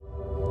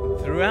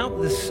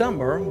Throughout the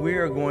summer, we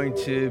are going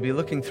to be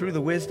looking through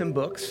the wisdom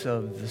books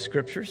of the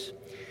Scriptures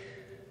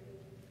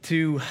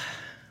to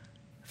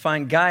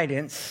find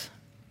guidance,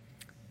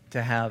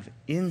 to have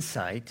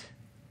insight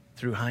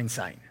through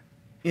hindsight.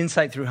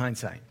 Insight through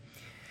hindsight.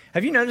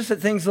 Have you noticed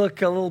that things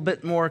look a little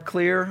bit more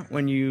clear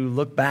when you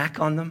look back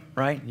on them,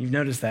 right? You've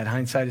noticed that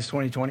hindsight is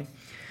 20/20.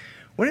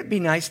 Wouldn't it be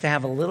nice to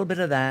have a little bit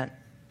of that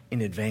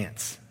in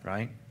advance,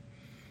 right?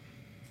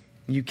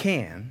 You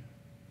can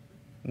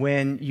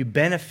when you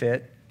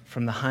benefit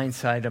from the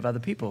hindsight of other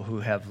people who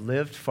have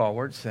lived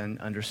forwards and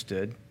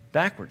understood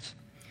backwards.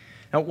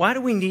 Now, why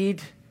do we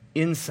need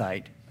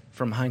insight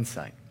from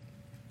hindsight?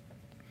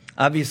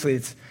 Obviously,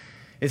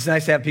 it's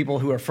nice to have people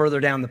who are further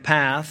down the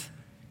path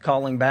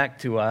calling back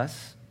to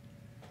us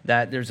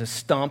that there's a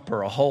stump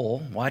or a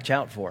hole. Watch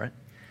out for it.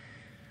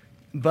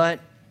 But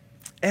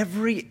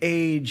every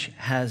age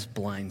has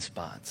blind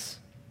spots.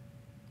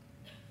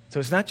 So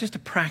it's not just a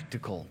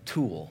practical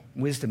tool.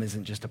 Wisdom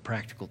isn't just a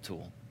practical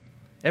tool.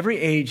 Every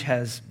age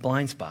has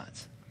blind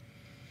spots.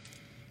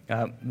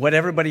 What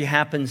everybody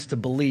happens to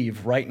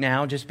believe right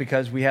now, just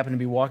because we happen to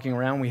be walking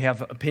around, we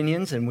have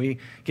opinions and we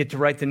get to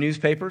write the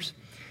newspapers,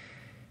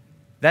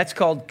 that's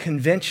called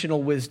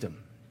conventional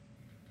wisdom.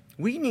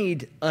 We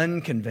need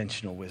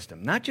unconventional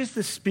wisdom, not just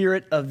the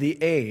spirit of the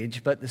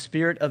age, but the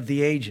spirit of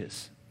the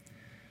ages.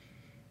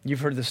 You've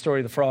heard the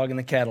story of the frog and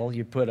the kettle.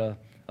 You put a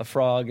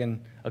frog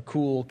in a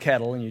cool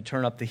kettle and you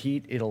turn up the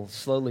heat, it'll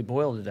slowly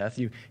boil to death.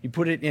 You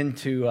put it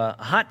into a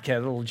hot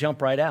kettle, it'll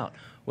jump right out.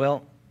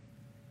 Well,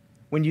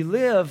 when you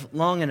live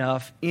long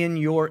enough in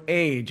your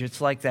age, it's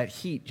like that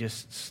heat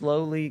just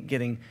slowly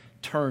getting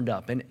turned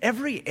up. And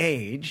every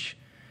age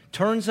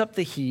turns up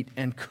the heat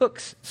and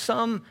cooks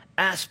some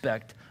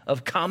aspect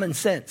of common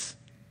sense.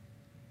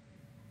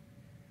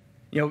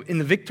 You know, in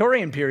the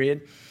Victorian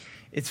period,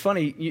 it's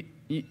funny,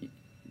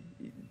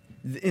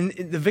 in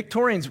the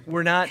Victorians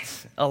were not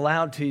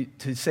allowed to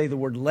say the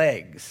word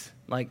legs.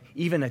 Like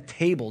even a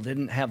table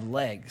didn't have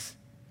legs,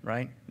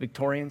 right?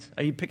 Victorians,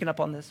 are you picking up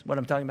on this, what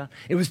I'm talking about?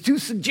 It was too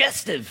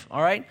suggestive,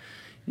 all right?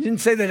 You didn't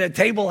say that a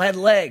table had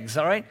legs,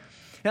 all right?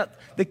 Now,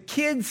 the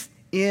kids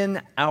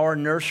in our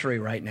nursery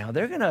right now,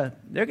 they're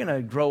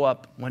gonna grow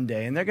up one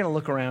day and they're gonna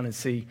look around and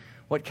see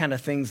what kind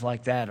of things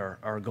like that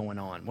are going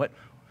on,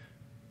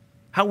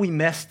 how we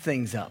messed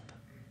things up.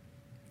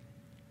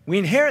 We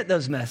inherit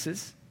those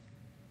messes.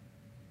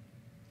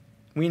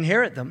 We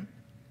inherit them.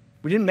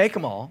 We didn't make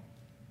them all,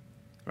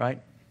 right?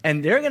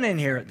 And they're going to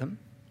inherit them,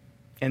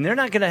 and they're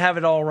not going to have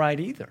it all right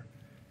either.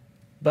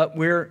 But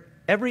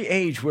every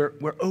age, we're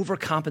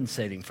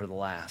overcompensating for the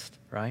last,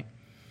 right?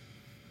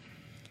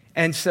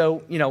 And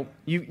so,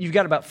 you've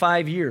got about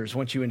 5 years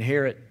once you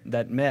inherit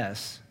that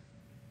mess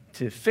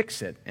to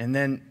fix it. And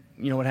then,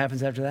 you know what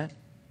happens after that?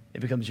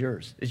 It becomes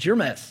yours. It's your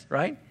mess,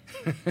 right?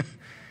 You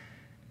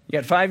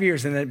got 5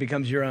 years, and then it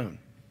becomes your own.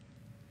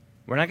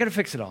 We're not going to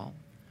fix it all.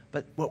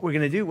 But what we're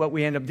going to do, what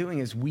we end up doing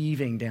is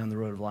weaving down the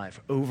road of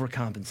life,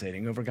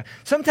 overcompensating.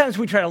 Sometimes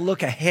we try to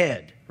look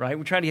ahead, right?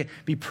 We try to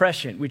be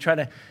prescient. We try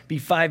to be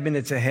 5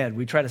 minutes ahead.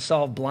 We try to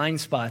solve blind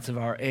spots of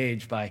our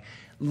age by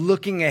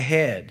looking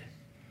ahead.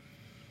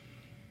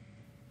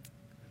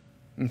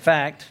 In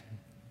fact,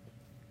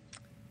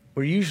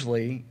 we're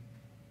usually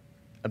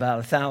about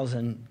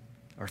 1,000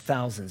 or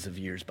thousands of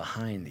years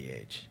behind the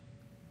age.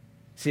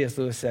 C.S.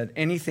 Lewis said,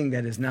 anything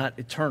that is not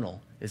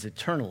eternal is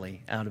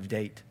eternally out of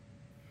date.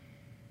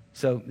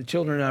 So the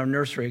children in our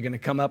nursery are going to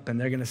come up and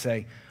they're going to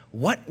say,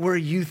 what were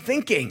you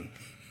thinking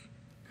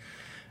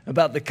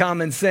about the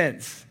common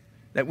sense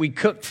that we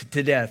cooked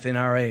to death in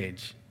our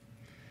age?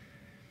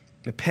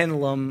 The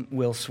pendulum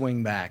will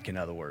swing back, in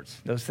other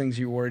words. Those things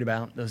you're worried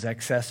about, those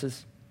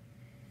excesses,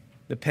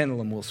 the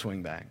pendulum will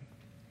swing back.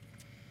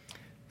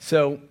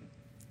 So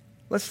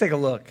let's take a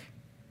look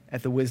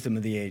at the wisdom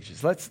of the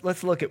ages.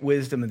 Let's look at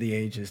wisdom of the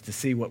ages to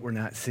see what we're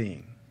not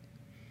seeing.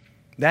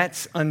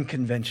 That's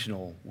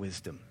unconventional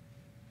wisdom.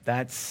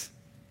 That's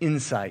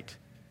insight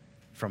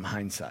from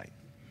hindsight.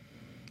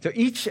 So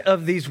each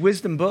of these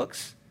wisdom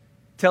books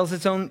tells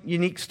its own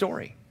unique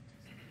story,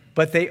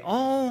 but they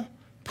all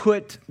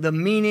put the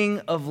meaning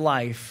of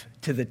life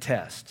to the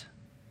test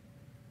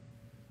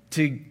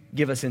to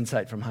give us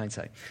insight from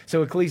hindsight.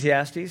 So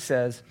Ecclesiastes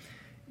says,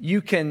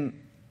 you can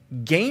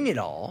gain it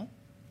all.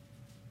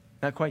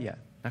 Not quite yet.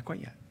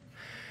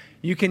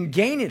 You can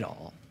gain it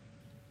all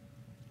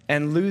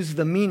and lose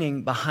the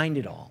meaning behind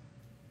it all.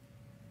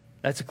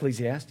 That's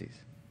Ecclesiastes.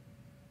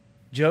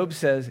 Job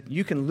says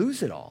you can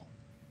lose it all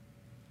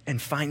and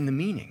find the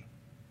meaning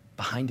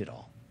behind it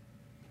all.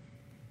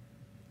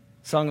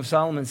 Song of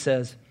Solomon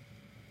says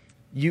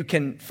you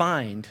can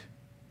find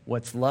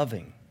what's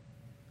loving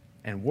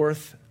and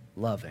worth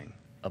loving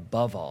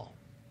above all.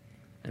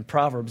 And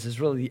Proverbs is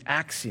really the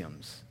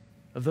axioms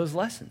of those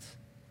lessons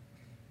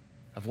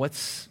of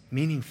what's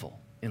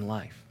meaningful in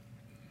life.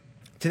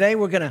 Today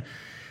we're going to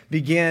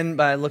begin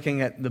by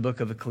looking at the book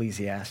of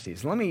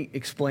Ecclesiastes. Let me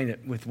explain it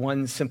with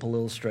one simple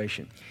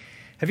illustration.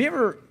 Have you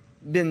ever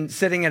been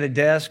sitting at a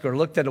desk or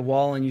looked at a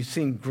wall and you've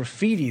seen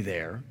graffiti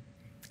there,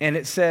 and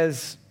it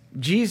says,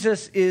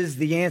 Jesus is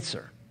the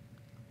answer?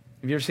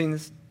 Have you ever seen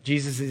this?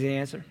 Jesus is the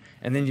answer.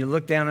 And then you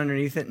look down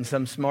underneath it and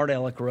some smart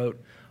aleck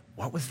wrote,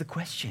 what was the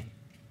question?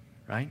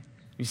 Right?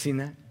 You seen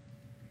that?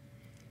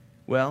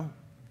 Well,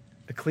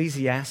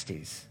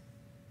 Ecclesiastes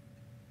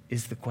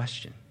is the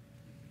question.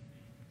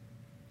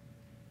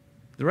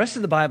 The rest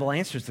of the Bible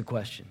answers the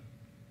question.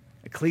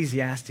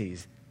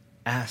 Ecclesiastes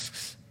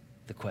asks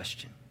the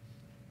question.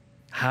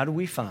 How do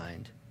we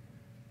find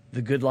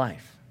the good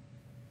life?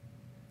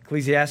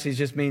 Ecclesiastes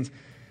just means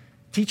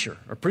teacher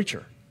or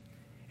preacher.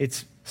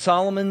 It's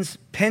Solomon's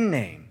pen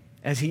name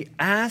as he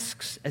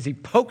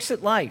pokes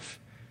at life.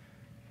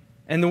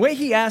 And the way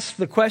he asks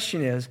the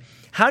question is,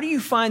 how do you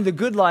find the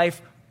good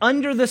life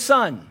under the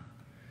sun?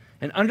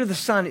 And under the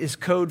sun is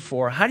code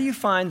for, how do you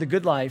find the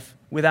good life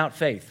without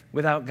faith,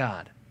 without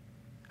God?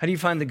 How do you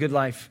find the good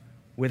life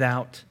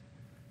without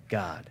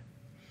God?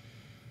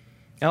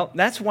 Now,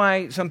 that's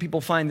why some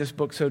people find this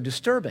book so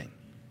disturbing,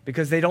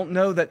 because they don't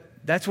know that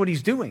that's what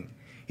he's doing.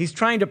 He's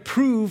trying to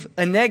prove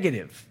a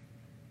negative.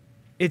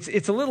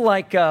 It's a little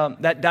like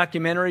that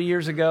documentary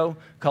years ago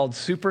called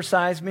Super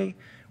Size Me,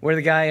 where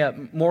the guy,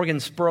 Morgan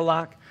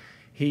Spurlock,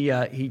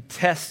 he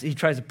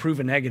tries to prove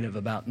a negative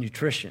about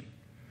nutrition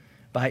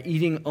by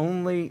eating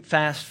only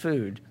fast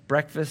food,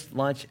 breakfast,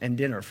 lunch, and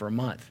dinner for a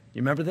month.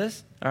 You remember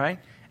this? All right?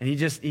 And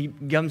he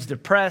becomes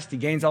depressed. He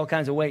gains all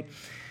kinds of weight.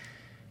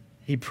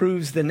 He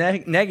proves the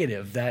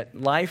negative, that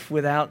life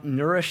without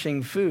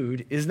nourishing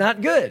food is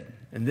not good.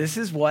 And this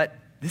is what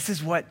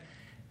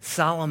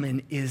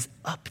Solomon is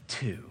up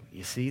to.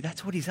 You see,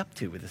 that's what he's up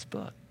to with this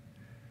book.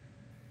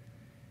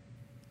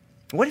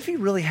 What if he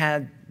really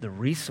had the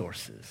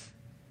resources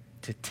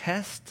to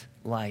test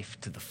life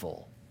to the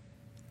full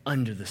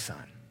under the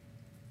sun?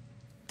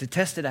 To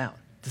test it out,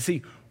 to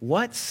see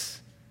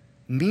what's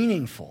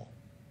meaningful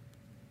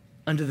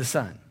under the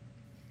sun.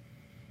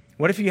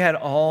 What if you had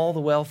all the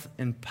wealth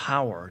and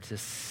power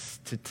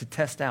to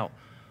test out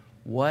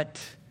what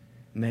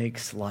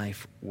makes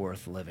life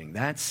worth living?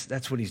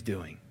 That's what he's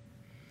doing.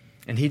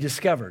 And he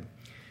discovered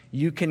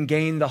you can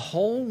gain the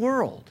whole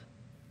world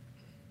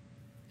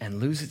and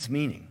lose its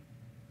meaning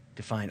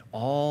to find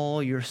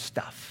all your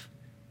stuff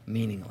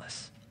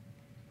meaningless.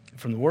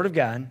 From the Word of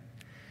God,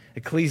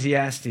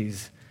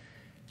 Ecclesiastes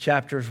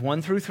chapters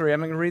 1 through 3, I'm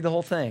not going to read the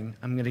whole thing.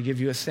 I'm going to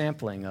give you a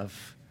sampling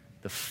of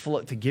the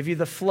flow, to give you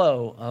the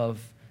flow of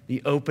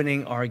the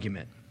opening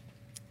argument.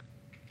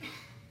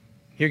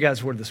 Hear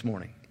God's word this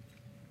morning.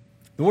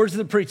 The words of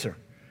the preacher,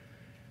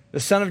 the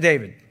son of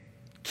David,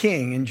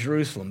 king in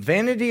Jerusalem.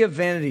 Vanity of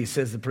vanities,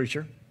 says the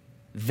preacher.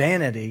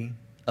 Vanity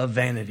of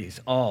vanities.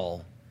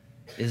 All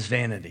is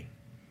vanity.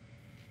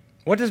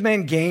 What does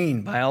man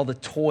gain by all the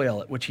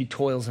toil at which he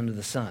toils under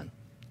the sun?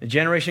 A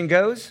generation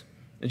goes,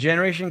 a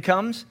generation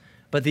comes,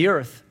 but the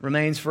earth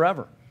remains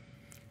forever.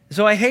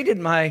 So I hated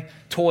my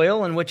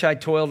toil in which I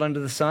toiled under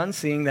the sun,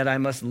 seeing that I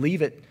must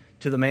leave it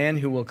to the man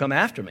who will come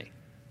after me.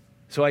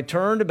 So I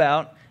turned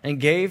about and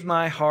gave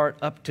my heart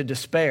up to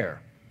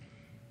despair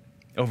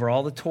over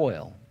all the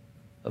toil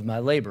of my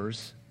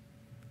labors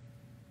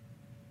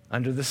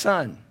under the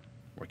sun.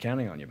 We're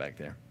counting on you back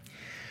there.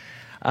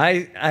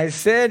 I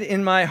said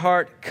in my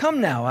heart,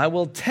 come now, I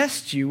will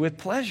test you with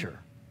pleasure.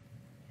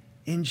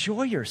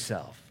 Enjoy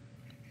yourself.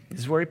 This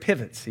is where he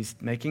pivots. He's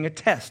making a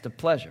test of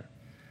pleasure.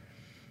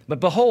 But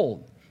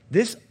behold,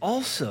 this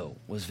also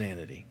was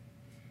vanity.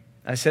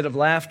 I said of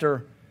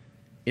laughter,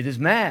 it is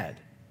mad,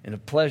 and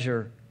of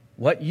pleasure,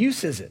 what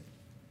use is it?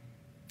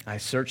 I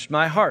searched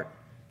my heart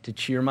to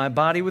cheer my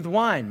body with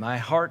wine, my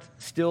heart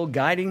still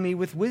guiding me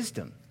with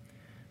wisdom.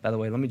 By the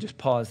way, let me just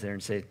pause there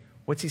and say,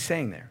 what's he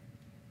saying there?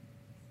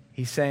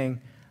 He's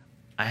saying,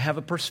 I have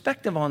a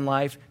perspective on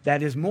life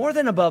that is more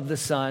than above the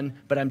sun,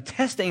 but I'm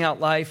testing out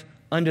life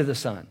under the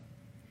sun.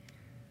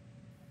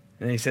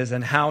 And he says,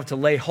 and how to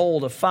lay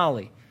hold of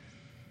folly,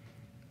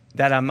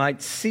 that I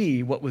might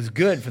see what was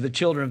good for the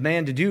children of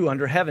man to do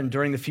under heaven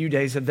during the few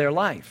days of their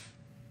life.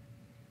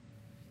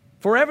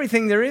 For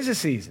everything there is a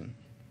season,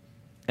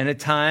 and a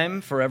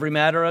time for every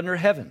matter under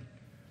heaven,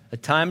 a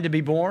time to be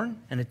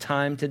born and a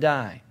time to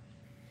die.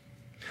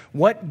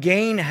 What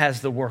gain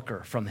has the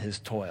worker from his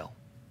toil?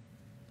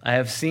 I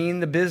have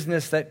seen the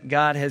business that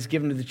God has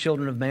given to the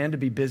children of man to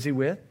be busy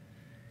with.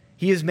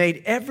 He has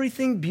made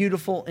everything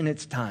beautiful in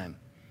its time.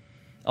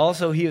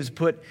 Also, he has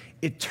put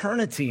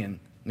eternity in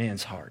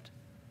man's heart,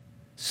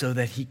 so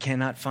that he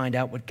cannot find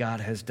out what God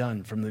has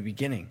done from the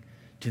beginning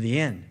to the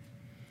end.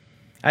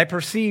 I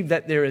perceive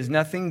that there is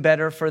nothing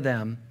better for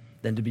them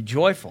than to be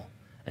joyful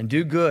and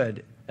do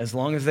good as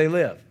long as they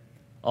live.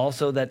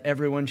 Also that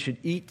everyone should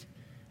eat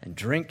and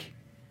drink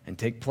and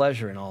take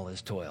pleasure in all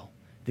his toil.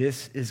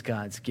 This is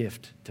God's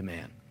gift to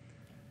man.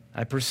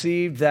 I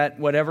perceive that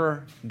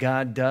whatever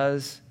God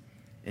does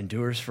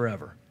endures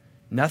forever.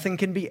 Nothing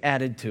can be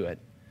added to it,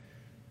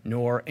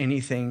 nor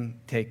anything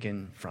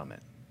taken from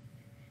it.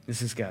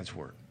 This is God's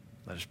word.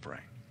 Let us pray.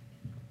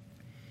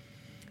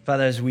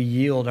 Father, as we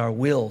yield our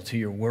will to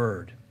your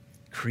word,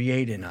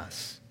 create in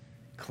us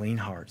clean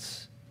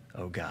hearts,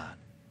 O God.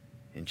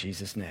 In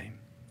Jesus' name,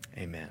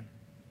 amen.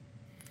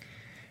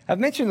 I've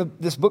mentioned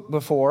this book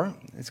before.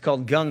 It's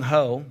called Gung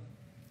Ho.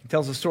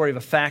 tells the story of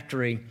a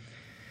factory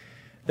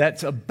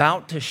that's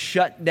about to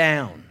shut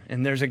down.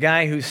 And there's a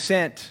guy who's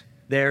sent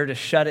there to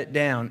shut it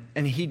down.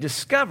 And he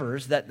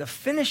discovers that the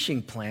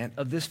finishing plant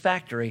of this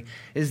factory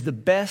is the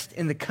best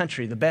in the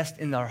country, the best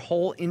in our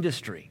whole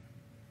industry.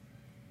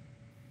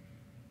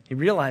 He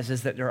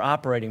realizes that they're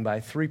operating by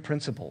three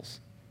principles: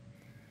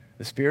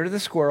 the spirit of the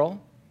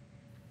squirrel,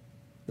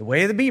 the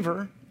way of the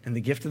beaver, and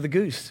the gift of the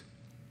goose.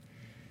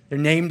 They're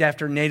named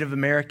after Native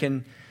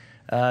American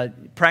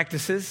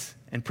practices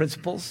and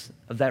principles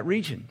of that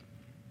region.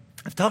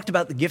 I've talked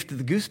about the gift of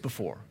the goose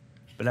before,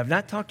 but I've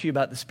not talked to you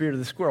about the spirit of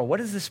the squirrel.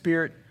 What is the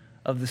spirit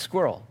of the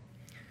squirrel?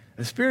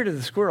 The spirit of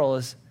the squirrel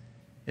is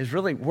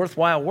really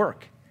worthwhile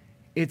work.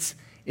 It's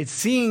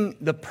seeing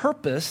the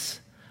purpose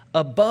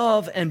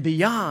above and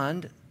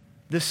beyond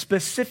the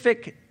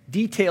specific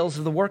details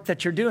of the work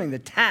that you're doing, the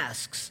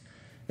tasks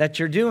that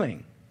you're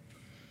doing.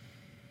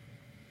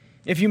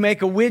 If you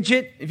make a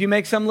widget, if you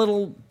make some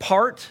little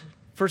part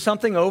for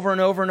something over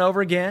and over and over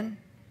again,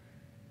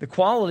 the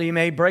quality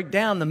may break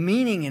down, the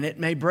meaning in it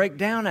may break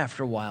down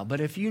after a while.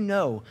 But if you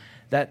know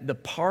that the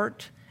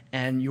part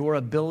and your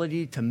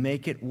ability to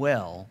make it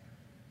well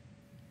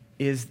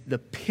is the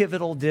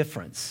pivotal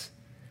difference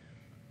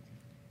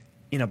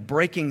in a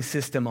braking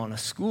system on a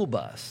school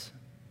bus,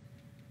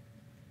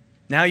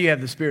 now you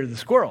have the spirit of the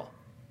squirrel.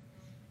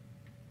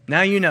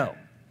 Now you know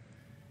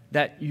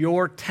that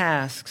your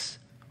tasks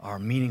are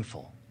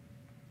meaningful.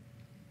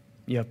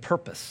 You have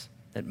purpose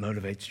that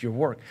motivates your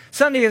work.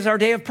 Sunday is our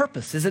day of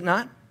purpose, is it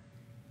not?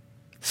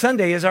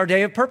 Sunday is our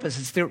day of purpose.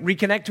 It's to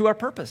reconnect to our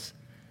purpose.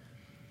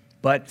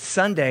 But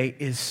Sunday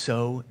is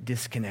so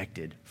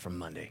disconnected from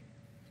Monday,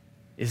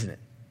 isn't it?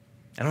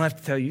 I don't have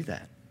to tell you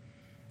that.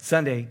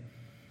 Sunday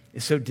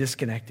is so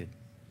disconnected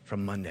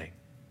from Monday.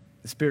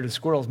 The spirit of the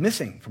squirrel is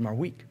missing from our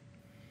week.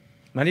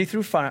 Monday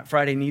through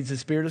Friday needs the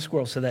spirit of the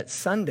squirrel so that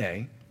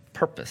Sunday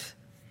purpose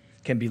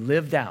can be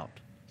lived out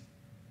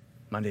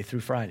Monday through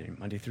Friday,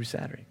 Monday through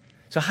Saturday.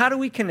 So how do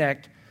we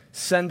connect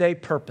Sunday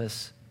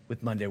purpose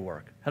with Monday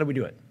work? How do we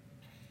do it?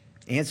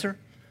 Answer,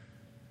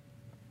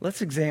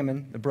 let's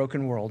examine the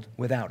broken world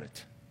without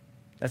it.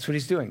 That's what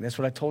he's doing. That's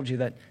what I told you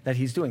that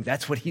he's doing.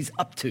 That's what he's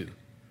up to.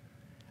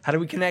 How do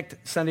we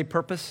connect Sunday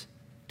purpose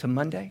to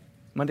Monday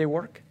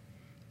work?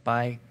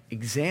 By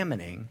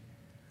examining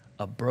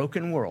a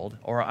broken world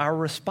or our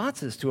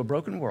responses to a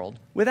broken world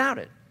without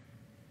it.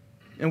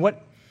 And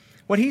what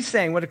he's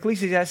saying, what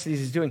Ecclesiastes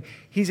is doing,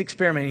 he's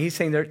experimenting. He's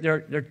saying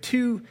there are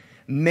two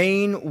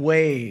main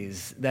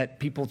ways that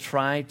people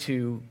try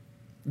to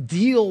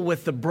deal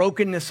with the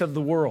brokenness of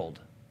the world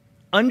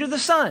under the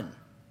sun.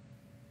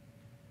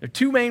 There are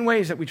two main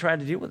ways that we try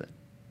to deal with it.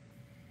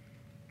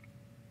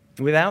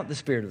 Without the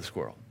spirit of the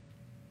squirrel.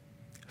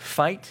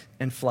 Fight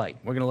and flight.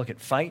 We're going to look at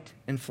fight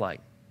and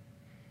flight.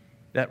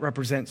 That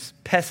represents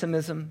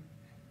pessimism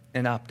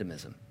and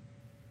optimism.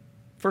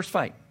 First,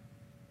 fight.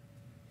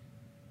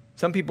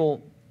 Some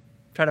people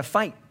try to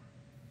fight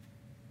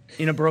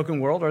in a broken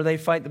world, or they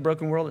fight the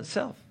broken world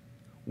itself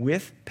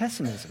with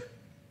pessimism.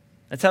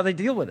 That's how they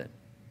deal with it.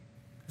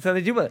 That's how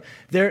they deal with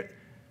it.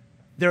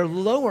 They're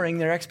lowering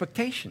their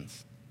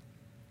expectations.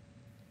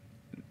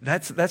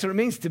 That's what it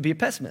means to be a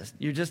pessimist.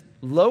 You're just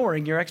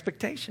lowering your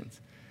expectations.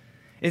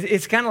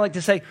 It's kind of like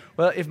to say,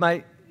 well, if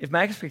my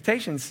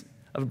expectations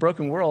of a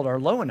broken world are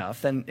low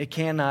enough, then it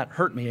cannot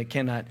hurt me. It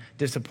cannot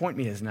disappoint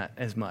me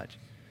as much.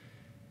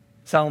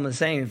 Solomon is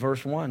saying in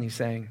verse 1, he's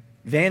saying,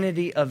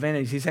 vanity of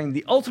vanities. He's saying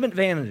the ultimate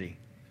vanity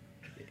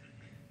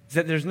is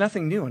that there's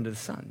nothing new under the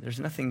sun.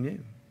 There's nothing new.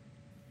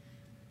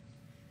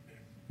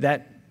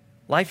 That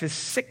life is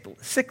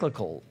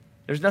cyclical.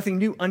 There's nothing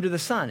new under the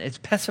sun. It's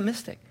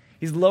pessimistic.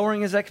 He's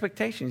lowering his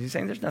expectations. He's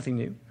saying there's nothing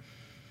new.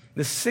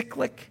 The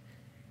cyclic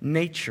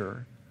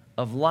nature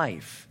of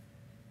life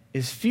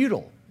is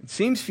futile. It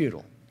seems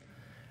futile.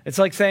 It's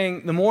like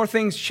saying the more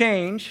things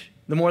change,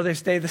 the more they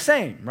stay the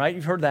same, right?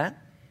 You've heard that.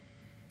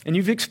 And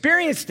you've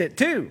experienced it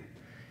too.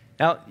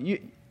 Now,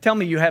 tell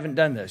me you haven't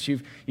done this.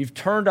 You've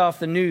turned off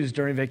the news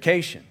during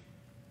vacation,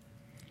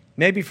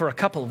 maybe for a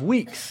couple of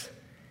weeks,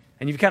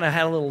 and you've kind of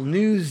had a little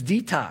news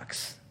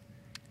detox.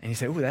 And you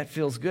say, ooh, that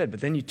feels good. But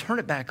then you turn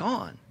it back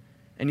on,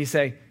 and you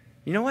say,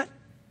 you know what?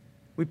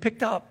 We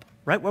picked up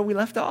right where we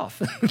left off.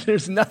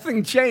 There's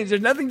nothing changed.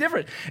 There's nothing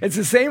different. It's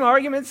the same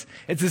arguments.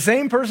 It's the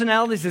same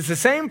personalities. It's the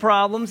same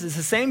problems. It's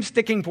the same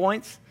sticking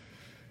points.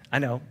 I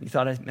know, you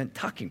thought I meant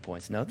talking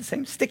points. No, the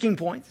same sticking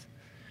points.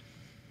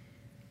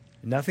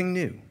 Nothing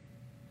new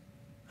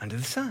under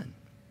the sun.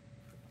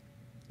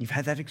 You've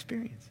had that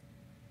experience.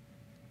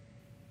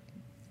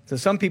 So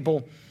some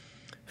people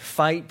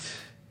fight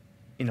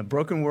in a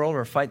broken world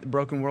or fight the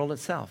broken world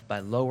itself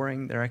by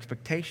lowering their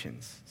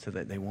expectations so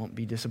that they won't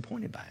be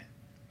disappointed by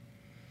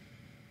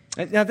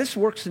it. Now, this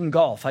works in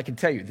golf. I can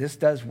tell you, this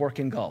does work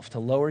in golf, to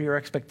lower your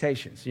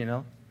expectations, you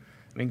know.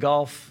 I mean,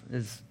 golf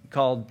is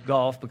called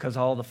golf because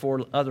all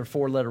the other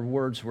four-letter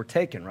words were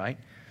taken, right?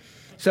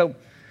 So,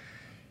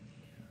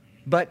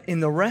 but in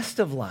the rest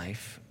of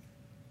life,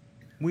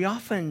 we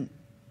often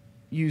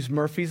use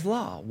Murphy's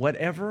Law.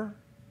 Whatever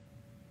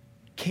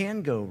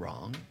can go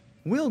wrong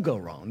will go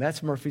wrong.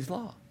 That's Murphy's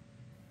Law.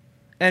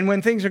 And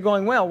when things are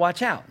going well,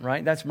 watch out,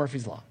 right? That's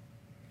Murphy's Law.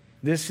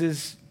 This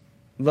is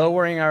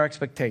lowering our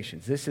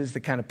expectations. This is the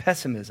kind of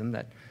pessimism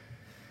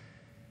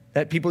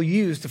that people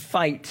use to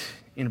fight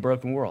in a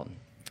broken world.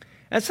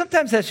 And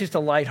sometimes that's just a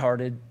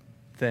lighthearted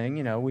thing.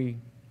 You know, we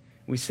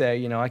say,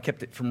 you know, I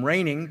kept it from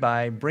raining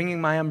by bringing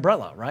my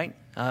umbrella, right?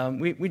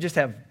 We just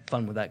have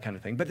fun with that kind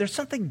of thing. But there's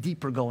something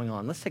deeper going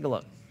on. Let's take a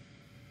look.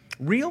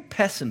 Real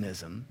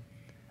pessimism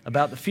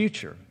about the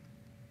future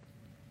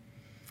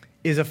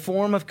is a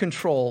form of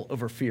control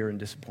over fear and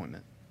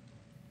disappointment.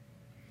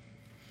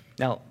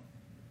 Now,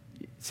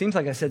 it seems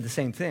like I said the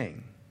same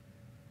thing,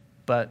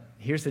 but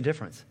here's the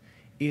difference.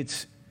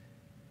 It's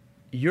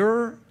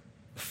your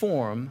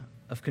form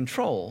of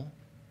control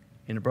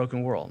in a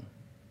broken world,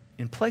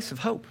 in place of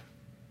hope,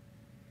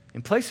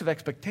 in place of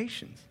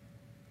expectations.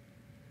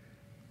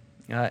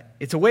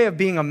 It's a way of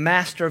being a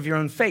master of your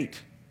own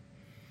fate.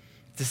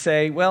 To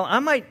say, well, I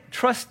might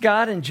trust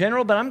God in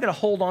general, but I'm going to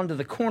hold on to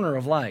the corner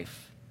of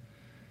life.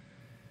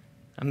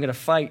 I'm going to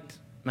fight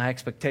my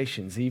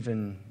expectations,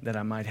 even that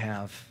I might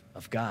have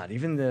of God,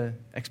 even the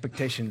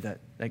expectation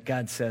that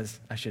God says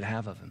I should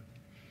have of him.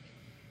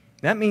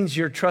 That means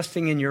you're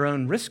trusting in your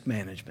own risk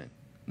management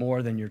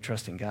more than you're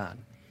trusting God.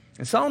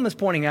 And Solomon's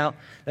pointing out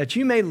that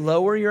you may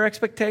lower your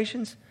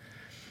expectations,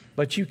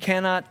 but you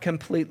cannot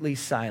completely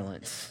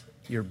silence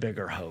your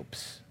bigger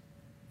hopes.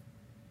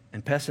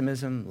 And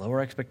pessimism,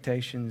 lower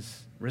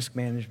expectations, risk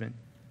management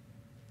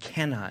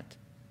cannot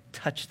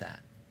touch that.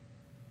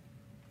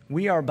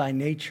 We are by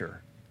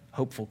nature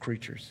hopeful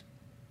creatures.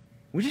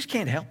 We just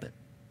can't help it.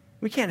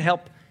 We can't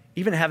help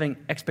even having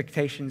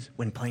expectations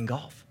when playing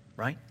golf,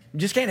 right? We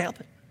just can't help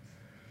it.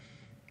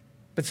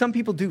 But some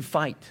people do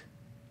fight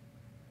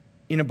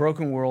in a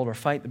broken world or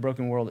fight the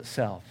broken world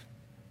itself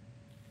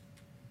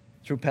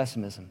through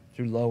pessimism,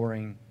 through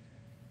lowering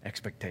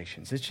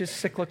expectations. It's just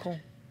cyclical.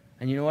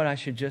 And you know what? I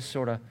should just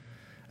sort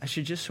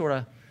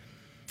of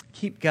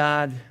keep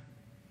God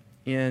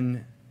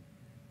in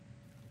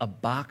a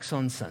box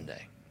on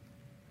Sunday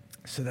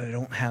so that I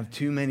don't have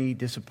too many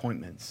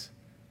disappointments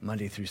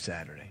Monday through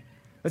Saturday.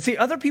 But see,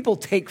 other people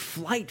take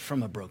flight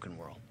from a broken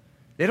world.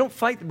 They don't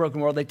fight the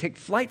broken world. They take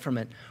flight from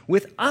it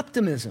with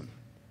optimism.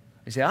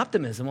 You say,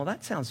 optimism? Well,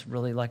 that sounds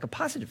really like a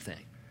positive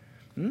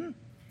thing.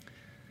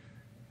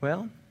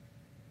 Well,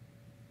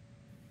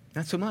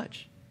 not so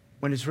much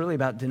when it's really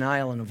about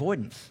denial and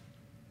avoidance.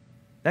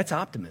 That's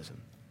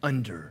optimism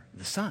under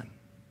the sun.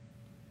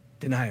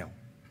 Denial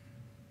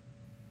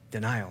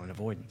and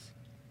avoidance.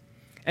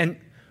 And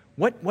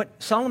what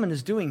Solomon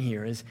is doing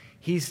here is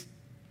he's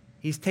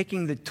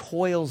taking the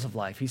toils of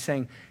life. He's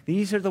saying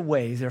these are the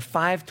ways, there are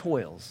 5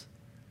 toils,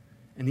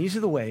 and these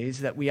are the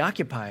ways that we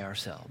occupy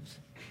ourselves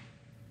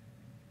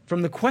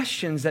from the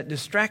questions that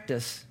distract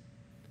us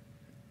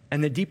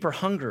and the deeper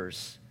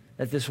hungers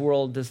that this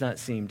world does not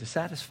seem to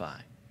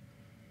satisfy.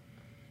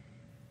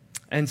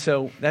 And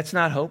so that's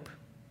not hope.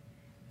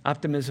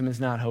 Optimism is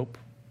not hope.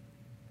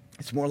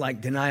 It's more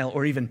like denial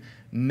or even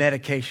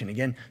medication.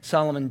 Again,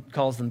 Solomon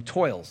calls them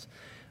toils.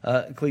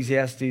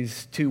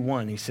 Ecclesiastes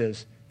 2:1, he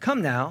says,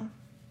 "Come now,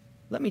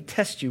 let me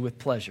test you with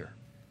pleasure.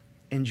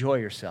 Enjoy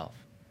yourself."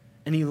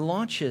 And he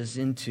launches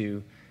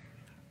into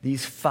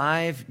these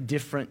 5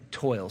 different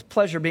toils,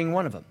 pleasure being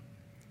one of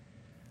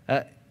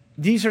them.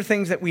 These are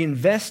things that we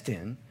invest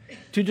in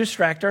to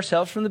distract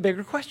ourselves from the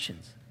bigger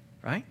questions,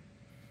 right?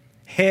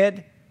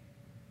 Head,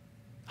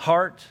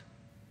 heart,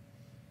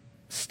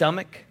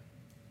 stomach,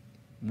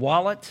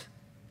 wallet,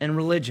 and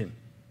religion.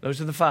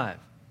 Those are the 5.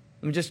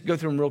 Let me just go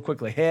through them real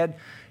quickly. Head,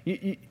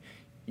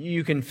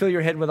 you can fill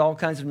your head with all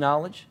kinds of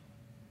knowledge,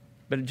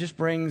 but it just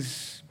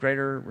brings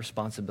greater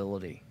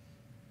responsibility,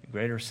 a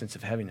greater sense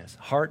of heaviness.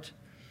 Heart,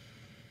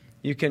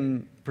 you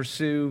can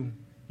pursue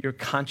your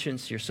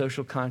conscience, your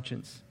social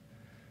conscience,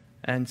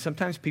 and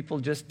sometimes people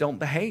just don't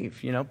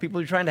behave. You know, people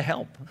are trying to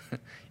help.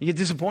 You get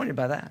disappointed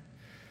by that.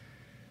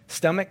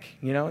 Stomach,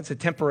 you know, it's a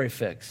temporary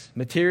fix.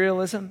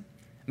 Materialism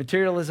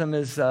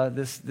is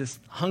this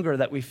hunger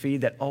that we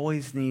feed that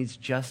always needs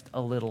just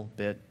a little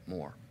bit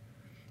more.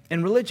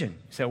 And religion,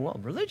 you say, well,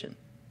 religion,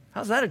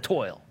 how's that a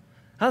toil?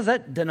 How's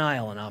that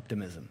denial and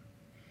optimism?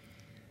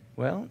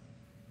 Well,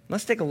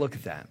 let's take a look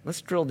at that.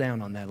 Let's drill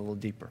down on that a little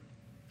deeper.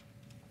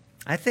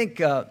 I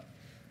think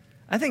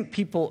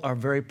people are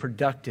very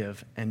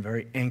productive and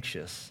very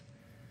anxious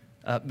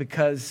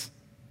because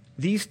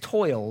these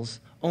toils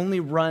only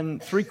run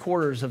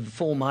 3/4 of the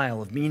full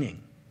mile of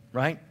meaning,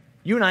 right?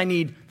 You and I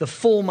need the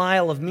full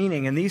mile of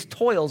meaning, and these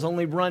toils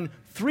only run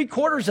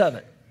 3/4 of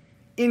it,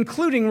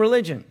 including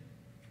religion.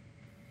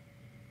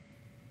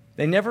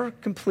 They never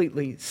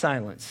completely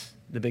silence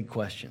the big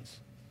questions.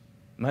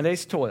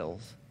 Monday's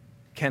toils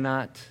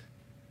cannot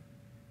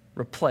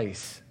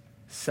replace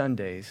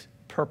Sunday's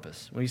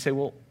purpose. When you say,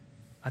 well,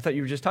 I thought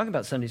you were just talking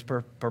about Sunday's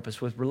purpose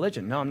with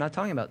religion. No, I'm not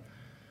talking about.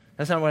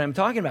 That's not what I'm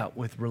talking about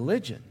with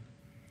religion.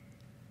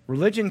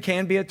 Religion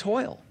can be a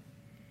toil.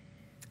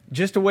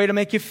 Just a way to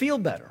make you feel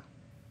better.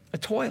 A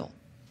toil.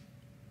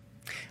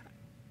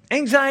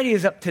 Anxiety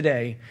is up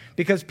today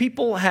because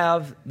people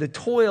have the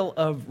toil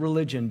of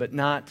religion, but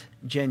not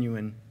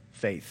genuine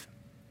faith.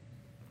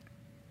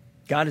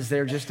 God is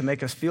there just to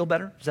make us feel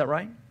better. Is that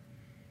right?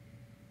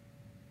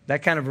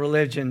 That kind of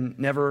religion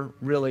never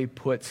really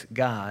puts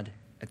God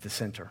at the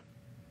center.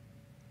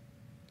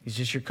 He's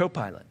just your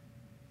co-pilot.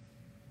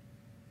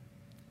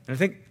 And I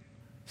think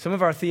some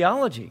of our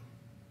theology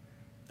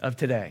of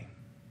today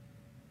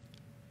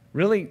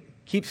really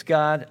keeps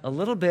God a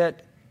little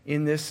bit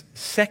in this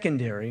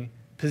secondary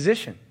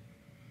position.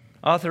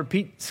 Author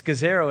Pete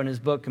Scazzaro in his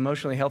book,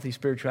 Emotionally Healthy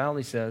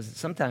Spirituality, says that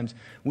sometimes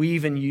we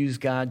even use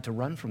God to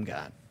run from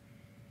God.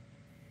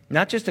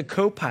 Not just a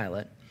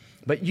co-pilot,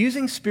 but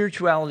using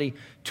spirituality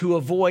to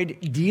avoid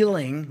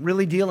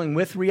really dealing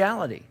with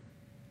reality.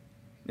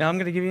 Now, I'm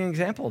going to give you an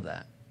example of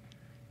that.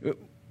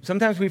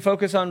 Sometimes we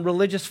focus on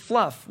religious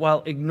fluff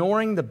while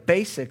ignoring the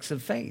basics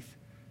of faith,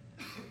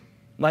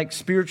 like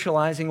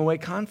spiritualizing away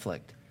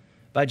conflict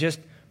by just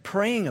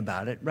praying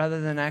about it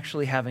rather than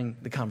actually having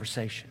the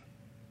conversation,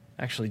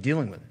 actually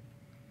dealing with it.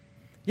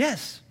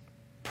 Yes,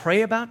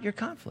 pray about your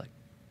conflict.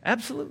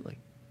 Absolutely.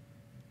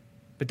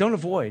 But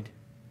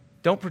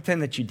don't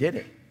pretend that you did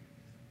it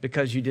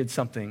because you did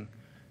something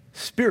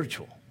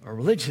spiritual or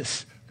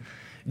religious.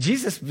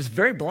 Jesus was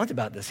very blunt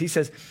about this. He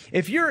says,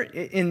 if you're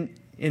in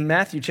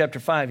Matthew chapter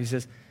 5, he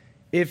says,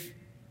 if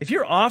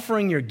you're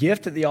offering your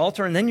gift at the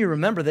altar and then you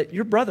remember that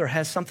your brother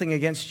has something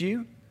against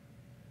you,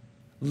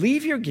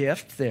 leave your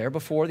gift there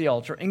before the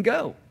altar and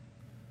go.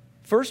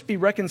 First be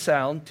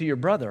reconciled to your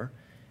brother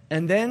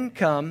and then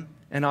come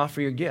and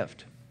offer your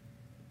gift.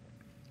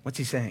 What's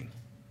he saying?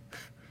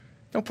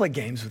 Don't play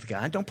games with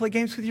God. Don't play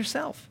games with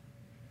yourself.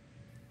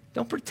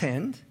 Don't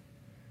pretend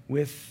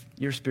with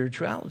your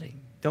spirituality.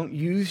 Don't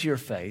use your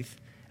faith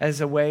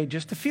as a way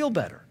just to feel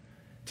better,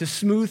 to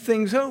smooth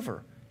things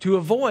over, to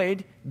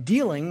avoid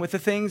dealing with the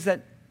things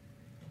that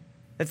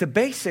the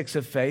basics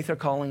of faith are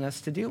calling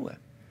us to deal with.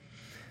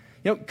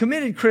 You know,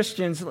 committed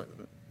Christians,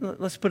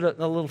 let's put a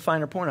little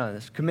finer point on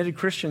this. Committed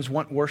Christians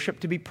want worship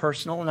to be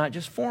personal and not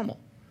just formal.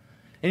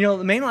 And you know,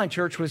 the mainline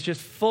church was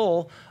just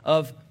full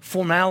of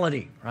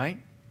formality, right?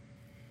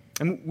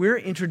 And we're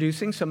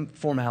introducing some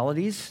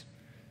formalities,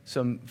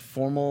 some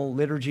formal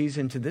liturgies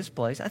into this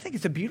place. I think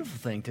it's a beautiful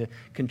thing to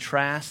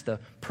contrast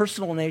the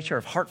personal nature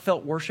of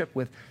heartfelt worship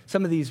with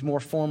some of these more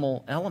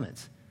formal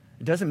elements.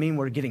 It doesn't mean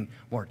we're getting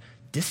more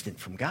distant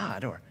from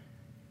God.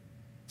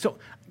 So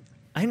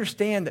I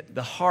understand that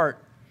the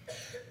heart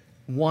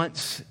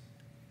wants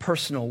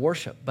personal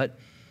worship, but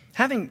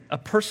having a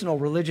personal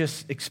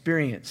religious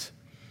experience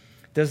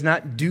does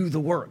not do the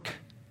work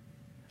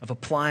of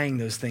applying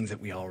those things that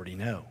we already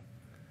know,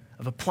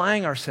 of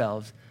applying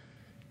ourselves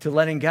to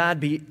letting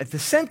God be at the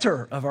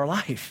center of our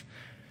life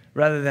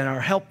rather than our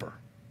helper.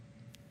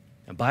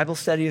 Now, Bible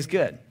study is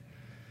good.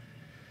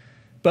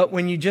 But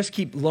when you just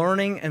keep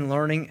learning and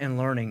learning and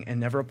learning and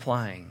never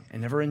applying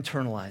and never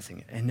internalizing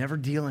it and never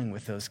dealing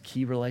with those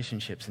key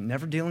relationships and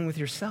never dealing with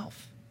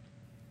yourself,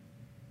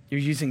 you're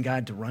using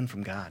God to run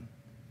from God.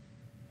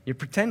 You're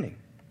pretending.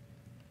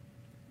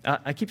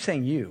 I keep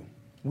saying you.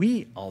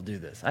 We all do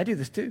this. I do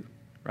this too,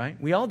 right?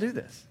 We all do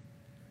this.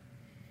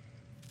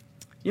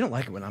 You don't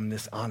like it when I'm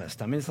this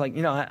honest. I mean, it's like,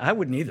 you know, I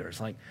wouldn't either. It's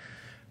like,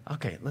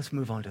 okay, let's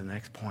move on to the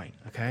next point,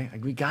 okay?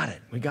 We got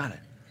it.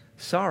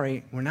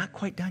 Sorry, we're not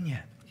quite done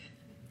yet.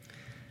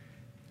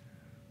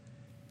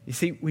 You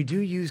see, we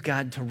do use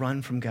God to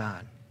run from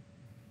God.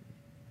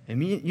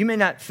 And you may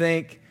not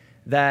think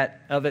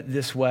of it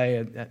this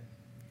way,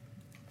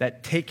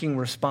 that taking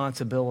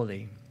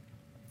responsibility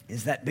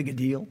is that big a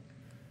deal.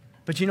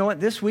 But you know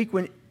what? This week,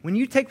 when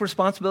you take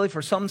responsibility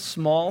for some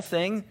small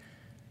thing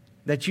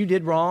that you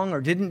did wrong or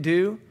didn't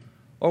do,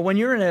 or when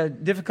you're in a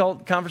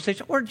difficult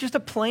conversation or just a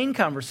plain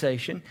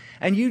conversation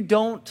and you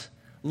don't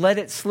let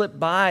it slip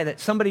by, that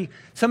somebody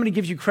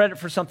gives you credit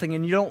for something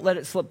and you don't let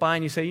it slip by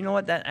and you say, you know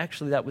what,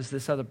 that was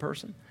this other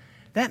person.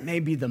 That may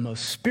be the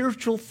most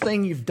spiritual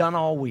thing you've done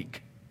all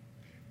week.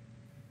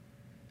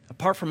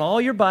 Apart from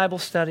all your Bible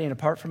study and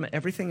apart from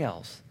everything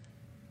else,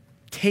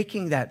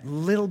 taking that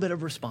little bit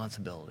of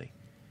responsibility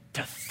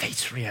to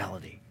face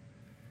reality.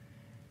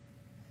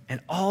 And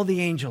all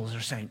the angels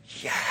are saying,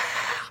 yeah,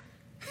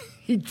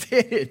 he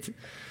did it.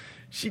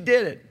 She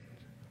did it.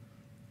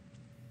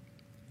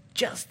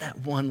 Just that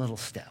one little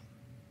step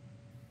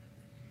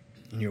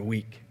in your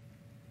week.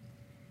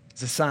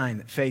 It's a sign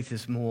that faith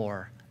is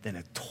more than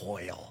a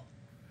toil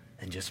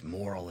than just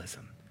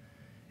moralism.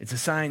 It's a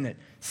sign that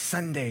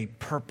Sunday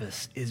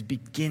purpose is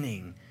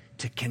beginning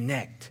to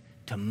connect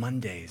to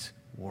Monday's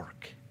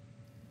work.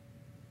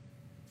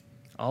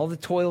 All the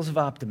toils of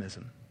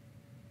optimism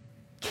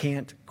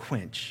can't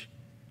quench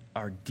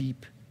our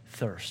deep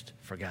thirst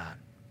for God.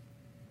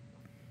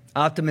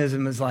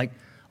 Optimism is like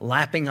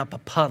lapping up a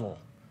puddle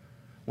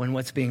when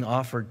what's being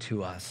offered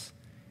to us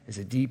is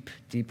a deep,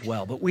 deep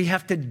well. But we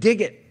have to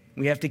dig it.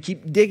 We have to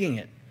keep digging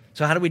it.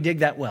 So how do we dig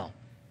that well?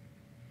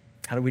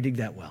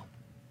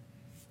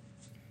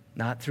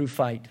 Not through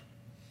fight,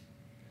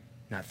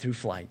 not through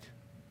flight,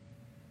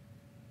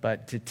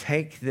 but to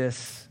take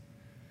this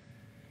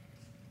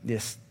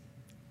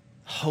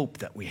hope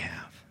that we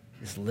have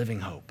is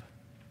living hope.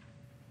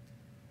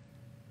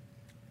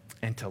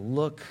 And to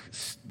look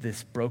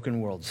this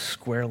broken world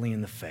squarely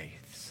in the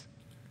face,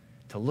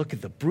 to look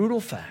at the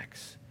brutal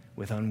facts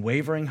with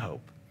unwavering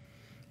hope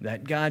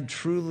that God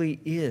truly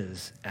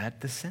is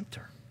at the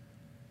center,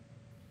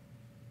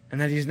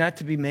 and that he's not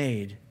to be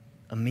made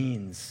a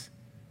means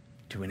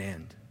to an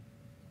end.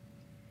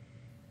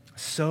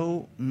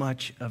 So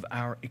much of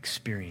our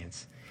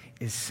experience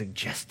is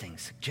suggesting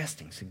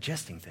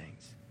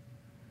things.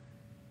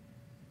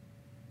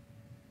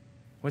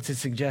 What's it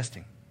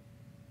suggesting?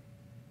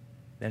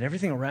 That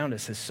everything around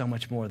us is so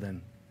much more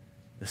than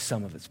the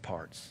sum of its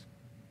parts.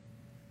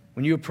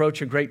 When you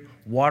approach a great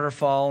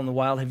waterfall in the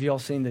wild, have you all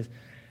seen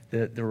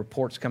the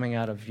reports coming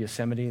out of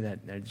Yosemite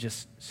that there's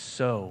just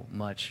so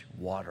much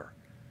water?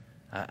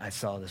 I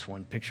saw this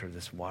one picture of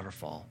this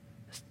waterfall,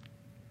 this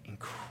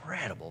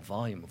incredible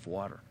volume of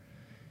water,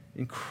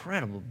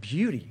 incredible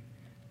beauty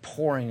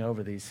pouring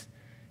over these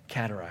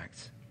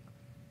cataracts.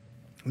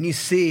 When you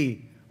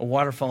see a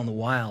waterfall in the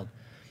wild,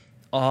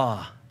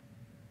 awe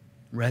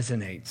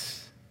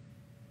resonates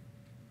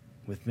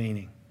with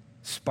meaning.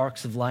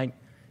 Sparks of light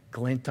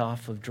glint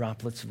off of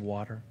droplets of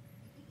water.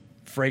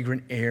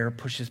 Fragrant air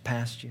pushes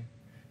past you.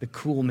 The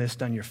cool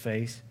mist on your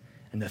face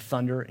and the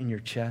thunder in your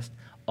chest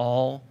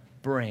all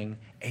bring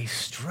a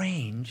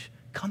strange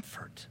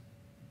comfort.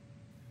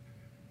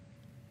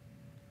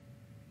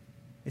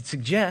 It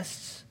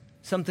suggests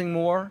something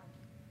more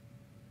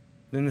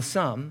than the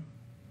sum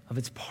of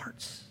its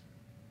parts.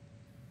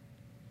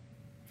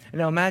 And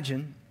now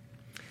imagine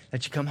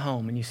that you come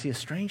home and you see a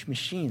strange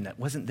machine that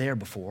wasn't there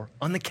before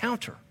on the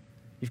counter.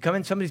 You've come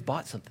in, somebody's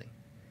bought something.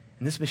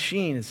 And this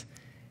machine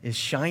is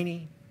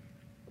shiny,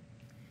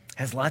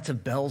 has lots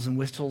of bells and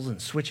whistles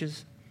and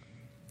switches.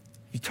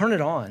 You turn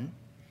it on,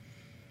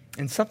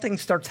 and something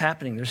starts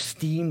happening. There's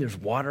steam, there's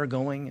water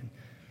going. And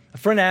a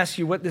friend asks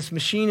you what this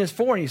machine is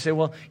for, and you say,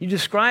 well, you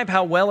describe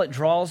how well it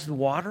draws the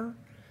water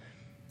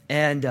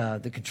and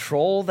the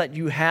control that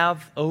you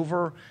have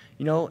over,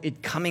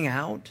 it coming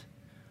out.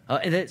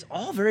 And it's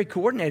all very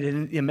coordinated,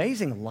 and the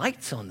amazing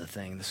lights on the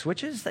thing, the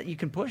switches that you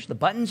can push, the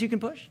buttons you can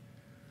push.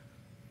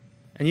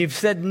 And you've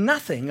said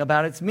nothing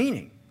about its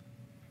meaning.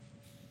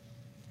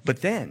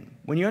 But then,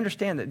 when you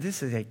understand that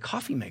this is a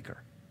coffee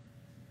maker,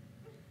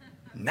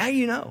 now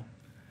you know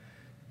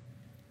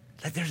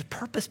that there's a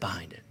purpose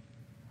behind it.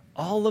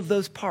 All of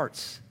those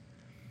parts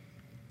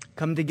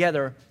come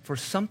together for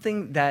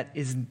something that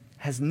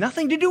has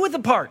nothing to do with the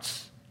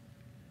parts.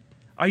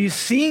 Are you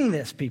seeing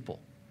this, people?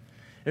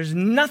 There's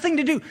nothing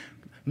to do.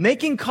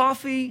 Making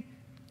coffee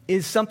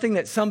is something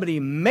that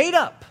somebody made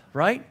up,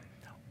 right?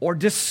 Or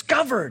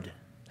discovered.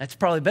 That's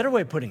probably a better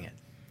way of putting it.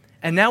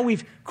 And now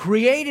we've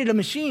created a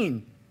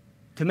machine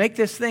to make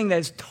this thing that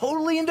is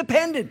totally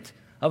independent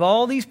of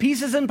all these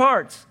pieces and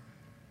parts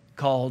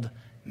called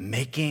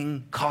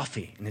making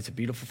coffee. And it's a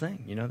beautiful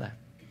thing. You know that.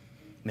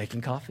 Making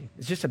coffee.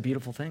 It's just a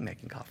beautiful thing,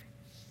 making coffee.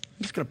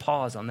 I'm just going to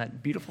pause on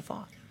that beautiful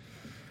thought.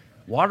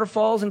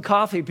 Waterfalls and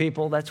coffee,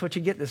 people. That's what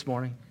you get this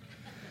morning.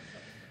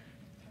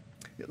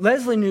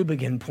 Leslie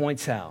Newbegin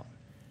points out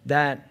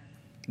that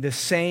the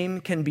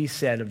same can be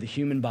said of the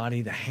human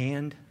body, the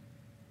hand.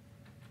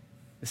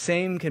 The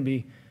same can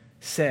be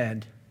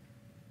said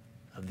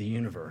of the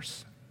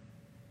universe.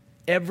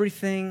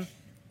 Everything,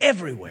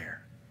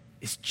 everywhere,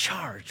 is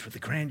charged with the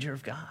grandeur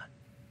of God.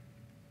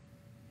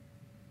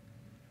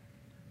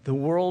 The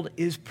world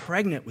is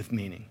pregnant with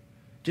meaning,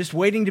 just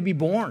waiting to be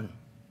born.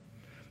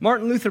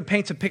 Martin Luther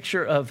paints a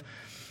picture of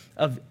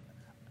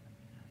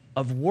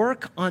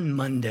work on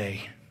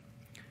Monday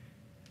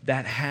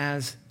that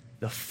has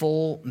the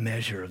full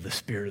measure of the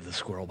spirit of the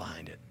squirrel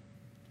behind it.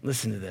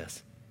 Listen to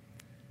this.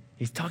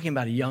 He's talking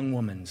about a young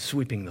woman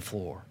sweeping the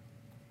floor.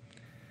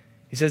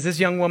 He says this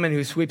young woman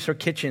who sweeps her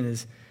kitchen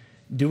is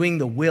doing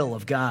the will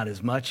of God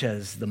as much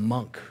as the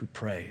monk who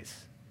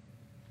prays.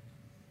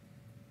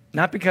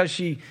 Not because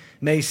she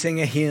may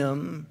sing a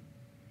hymn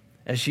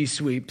as she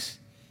sweeps,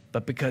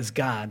 but because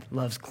God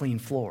loves clean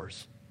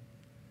floors.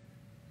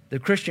 The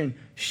Christian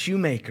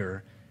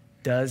shoemaker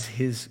does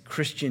his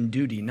Christian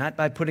duty, not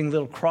by putting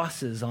little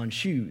crosses on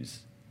shoes,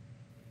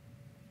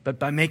 but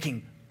by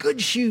making good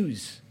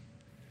shoes,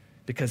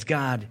 because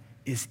God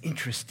is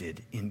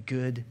interested in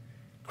good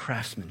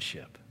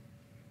craftsmanship.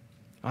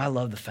 I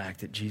love the fact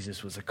that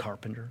Jesus was a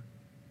carpenter.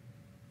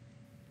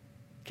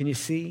 Can you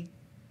see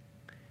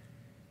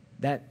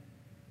that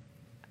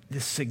the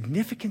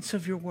significance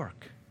of your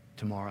work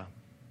tomorrow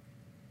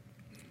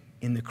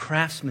in the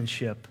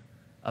craftsmanship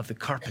of the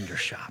carpenter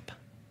shop?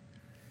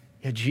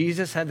 Yeah,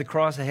 Jesus had the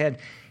cross ahead.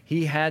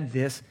 He had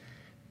this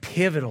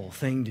pivotal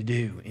thing to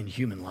do in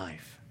human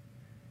life.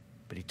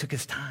 But he took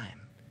his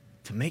time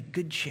to make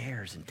good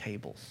chairs and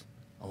tables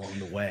along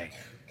the way.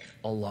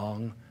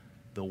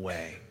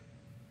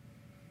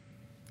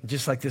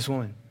 Just like this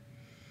woman,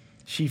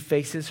 she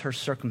faces her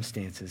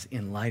circumstances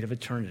in light of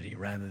eternity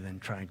rather than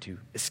trying to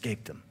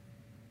escape them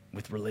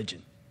with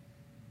religion.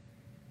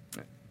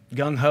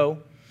 Gung-ho,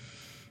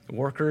 the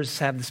workers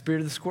have the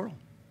spirit of the squirrel.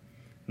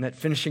 And that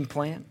finishing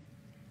plant,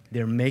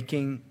 They're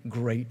making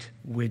great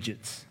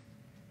widgets.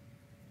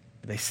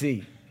 They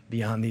see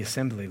beyond the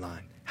assembly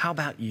line. How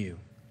about you?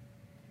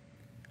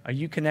 Are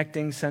you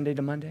connecting Sunday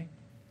to Monday?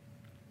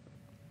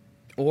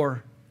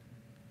 Or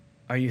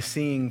are you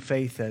seeing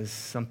faith as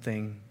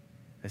something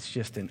that's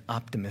just an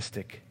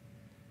optimistic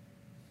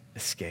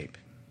escape?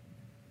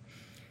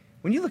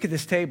 When you look at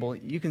this table,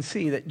 you can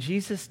see that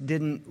Jesus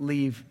didn't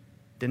leave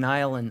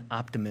denial and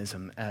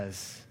optimism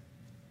as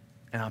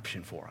an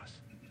option for us.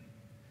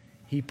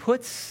 He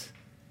puts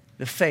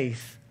the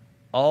faith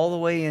all the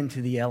way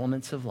into the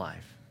elements of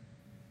life,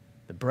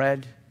 the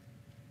bread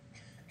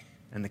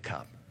and the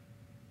cup.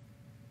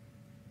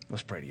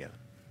 Let's pray together.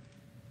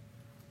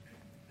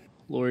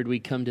 Lord, we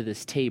come to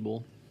this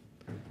table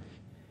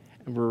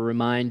and we're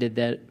reminded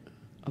that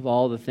of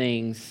all the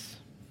things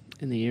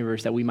in the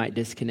universe that we might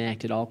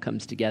disconnect, it all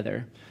comes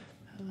together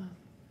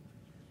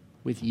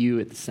with you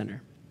at the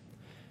center.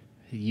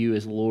 You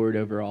as Lord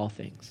over all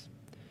things.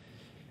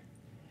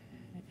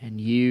 And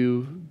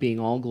you, being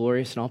all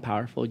glorious and all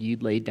powerful, you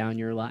laid down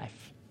your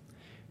life.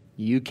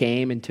 You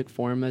came and took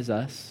form as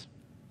us.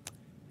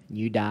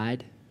 You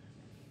died.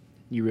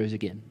 You rose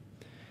again.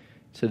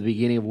 So the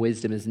beginning of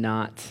wisdom is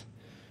not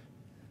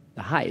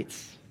the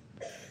heights,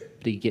 but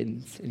it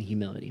begins in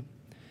humility.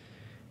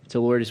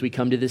 So Lord, as we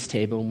come to this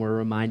table and we're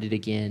reminded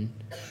again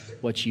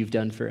what you've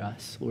done for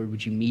us, Lord,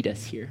 would you meet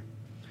us here?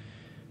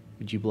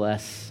 Would you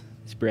bless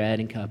this bread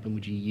and cup, and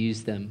would you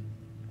use them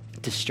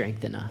to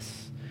strengthen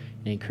us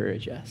and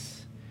encourage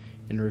us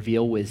and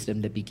reveal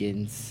wisdom that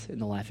begins in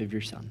the life of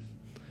your Son.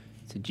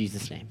 It's in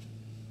Jesus' name,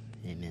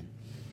 amen.